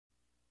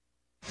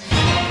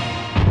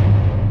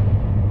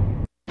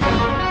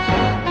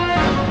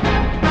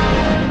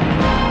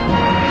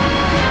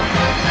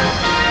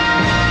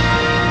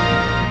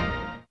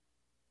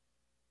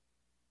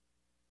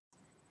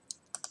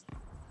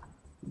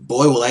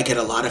Boy, will I get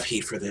a lot of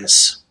heat for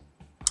this.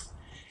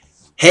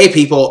 Hey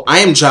people, I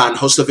am John,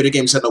 host of Video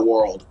Games in the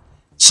World.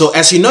 So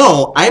as you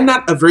know, I am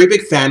not a very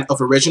big fan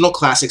of original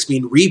classics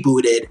being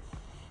rebooted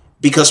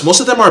because most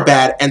of them are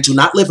bad and do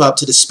not live up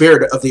to the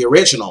spirit of the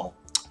original.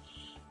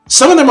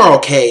 Some of them are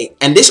okay,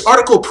 and this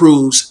article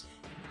proves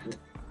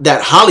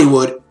that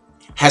Hollywood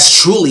has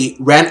truly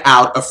ran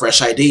out of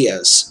fresh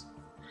ideas.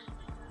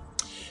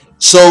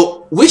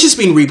 So, which is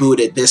being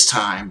rebooted this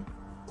time?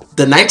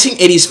 The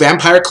 1980s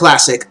vampire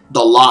classic,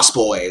 The Lost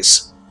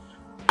Boys.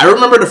 I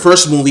remember the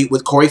first movie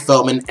with Corey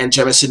Feldman and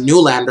Jemison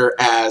Newlander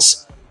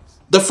as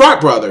the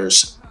Frog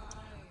Brothers.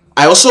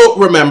 I also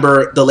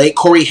remember the late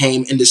Corey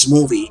Haim in this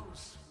movie.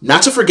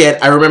 Not to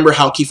forget, I remember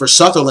how Kiefer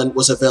Sutherland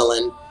was a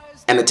villain,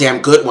 and a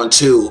damn good one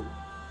too.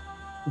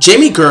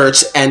 Jamie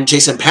Gertz and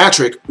Jason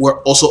Patric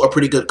were also a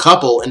pretty good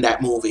couple in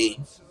that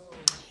movie.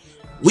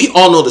 We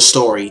all know the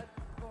story.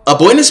 A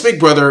boy and his big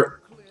brother,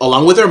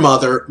 along with their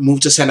mother,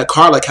 moved to Santa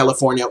Carla,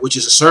 California, which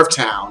is a surf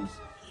town.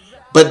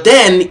 But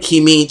then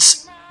he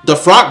meets the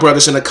Frog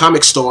Brothers in a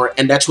comic store,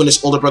 and that's when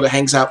his older brother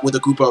hangs out with a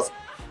group of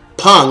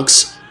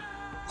punks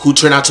who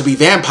turn out to be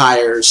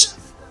vampires,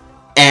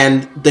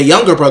 and the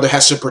younger brother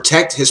has to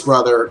protect his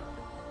brother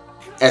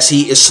as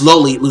he is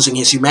slowly losing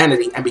his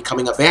humanity and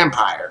becoming a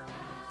vampire.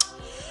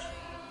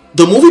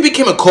 The movie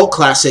became a cult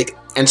classic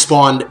and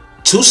spawned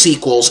 2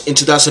 sequels in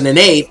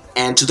 2008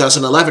 and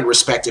 2011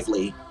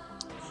 respectively.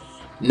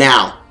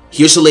 Now,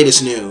 here's the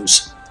latest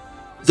news.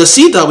 The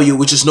CW,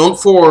 which is known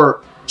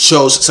for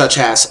shows such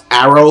as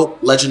Arrow,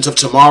 Legends of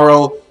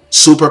Tomorrow,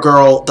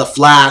 Supergirl, The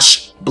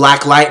Flash,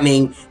 Black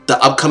Lightning,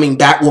 the upcoming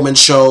Batwoman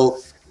show,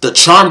 the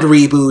Charmed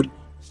reboot,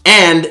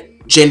 and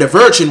Jane the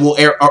Virgin will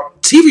air a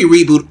TV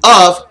reboot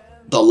of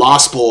The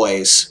Lost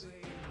Boys.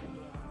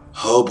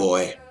 Oh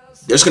boy,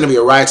 there's going to be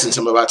a riot since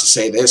I'm about to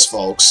say this,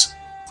 folks.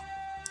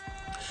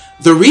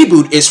 The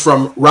reboot is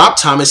from Rob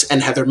Thomas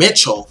and Heather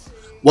Mitchell.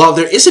 While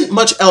there isn't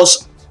much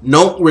else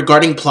known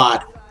regarding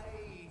plot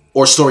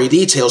or story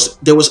details,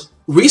 there was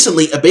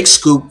recently a big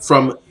scoop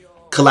from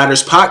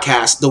Collider's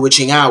podcast, The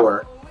Witching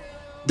Hour.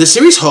 The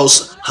series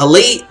hosts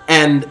Halle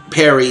and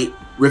Perry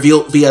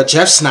revealed via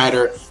Jeff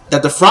Snyder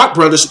that the Frog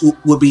Brothers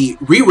would be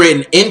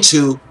rewritten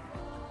into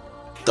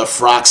the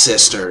Frog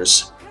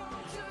Sisters.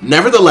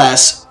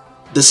 Nevertheless,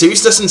 the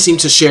series doesn't seem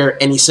to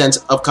share any sense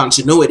of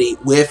continuity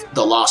with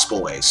The Lost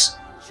Boys.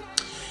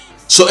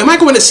 So am I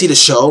going to see the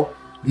show?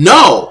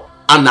 No,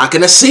 I'm not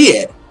going to see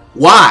it.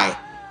 Why?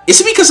 Is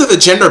it because of the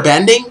gender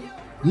bending?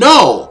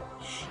 No.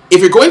 If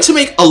you're going to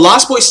make a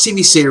Lost Boys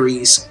TV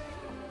series,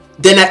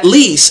 then at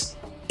least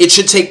it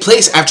should take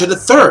place after The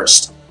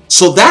Thirst.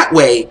 So that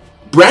way,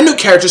 brand new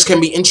characters can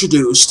be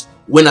introduced,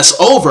 win us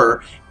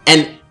over,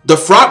 and the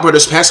Frog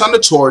Brothers pass on the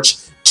torch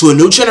to a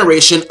new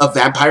generation of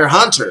vampire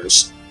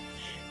hunters.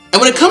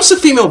 And when it comes to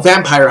female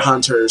vampire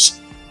hunters,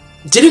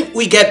 don't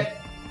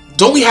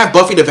we have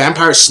Buffy the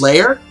Vampire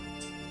Slayer?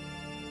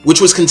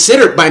 Which was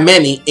considered by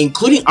many,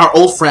 including our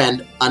old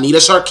friend Anita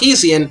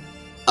Sarkeesian,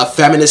 a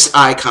feminist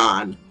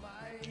icon.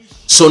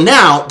 So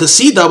now, the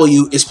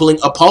CW is pulling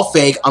a Paul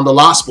Feig on The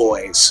Lost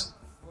Boys.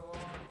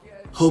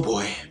 Oh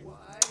boy.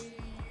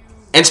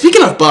 And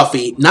speaking of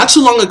Buffy, not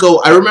too long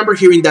ago, I remember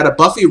hearing that a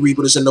Buffy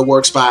reboot is in the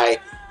works by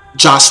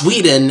Joss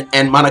Whedon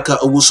and Monica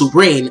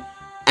Owusu-Breen,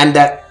 and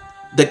that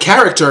the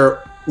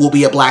character will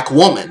be a black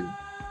woman.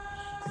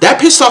 That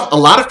pissed off a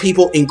lot of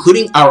people,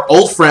 including our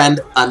old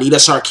friend Anita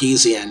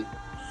Sarkeesian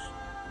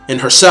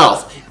and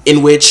herself,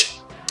 in which,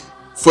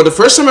 for the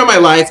first time in my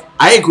life,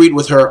 I agreed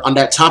with her on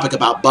that topic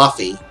about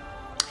Buffy.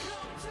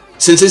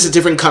 Since it's a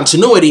different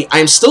continuity, I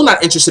am still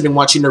not interested in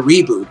watching the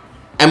reboot,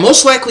 and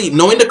most likely,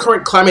 knowing the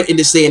current climate in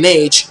this day and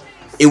age,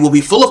 it will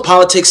be full of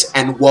politics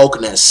and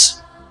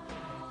wokeness.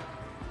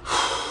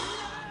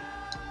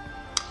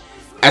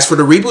 As for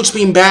the reboots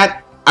being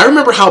bad, I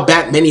remember how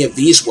bad many of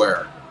these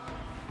were.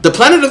 The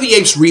Planet of the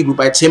Apes reboot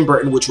by Tim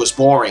Burton, which was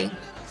boring.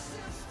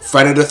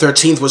 Friday the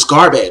 13th was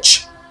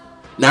garbage.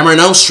 Nightmare on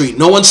Elm Street,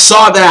 no one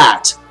saw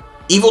that.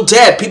 Evil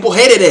Dead, people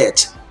hated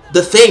it.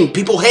 The Thing,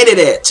 people hated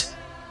it.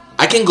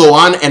 I can go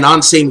on and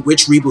on saying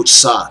which reboots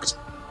sucked.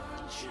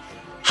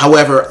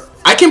 However,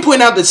 I can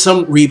point out that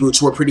some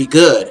reboots were pretty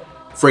good.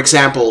 For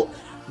example,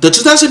 the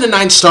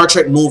 2009 Star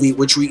Trek movie,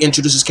 which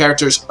reintroduces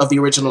characters of the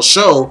original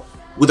show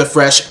with a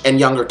fresh and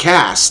younger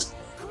cast.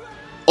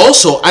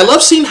 Also, I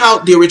love seeing how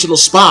the original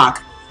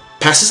Spock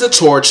passes the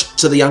torch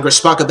to the younger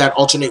Spock of that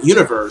alternate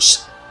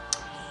universe.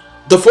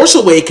 The Force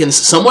Awakens,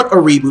 somewhat a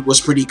reboot,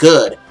 was pretty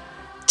good,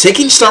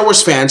 taking Star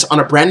Wars fans on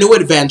a brand new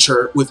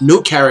adventure with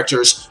new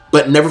characters,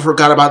 but never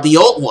forgot about the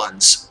old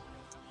ones.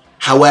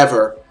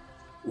 However,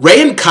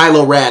 Rey and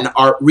Kylo Ren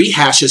are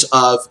rehashes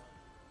of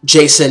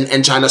Jason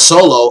and Jaina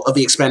Solo of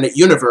the expanded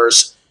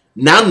universe,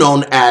 now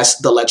known as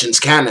the Legends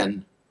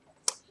canon.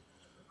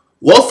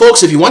 Well,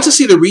 folks, if you want to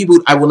see the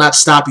reboot, I will not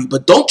stop you,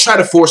 but don't try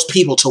to force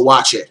people to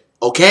watch it,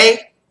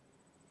 okay?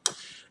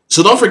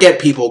 So don't forget,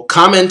 people,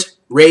 comment,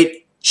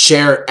 rate,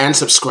 share, and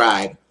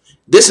subscribe.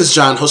 This is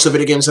John, host of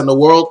Video Games in the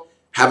World.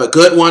 Have a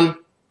good one.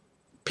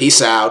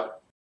 Peace out.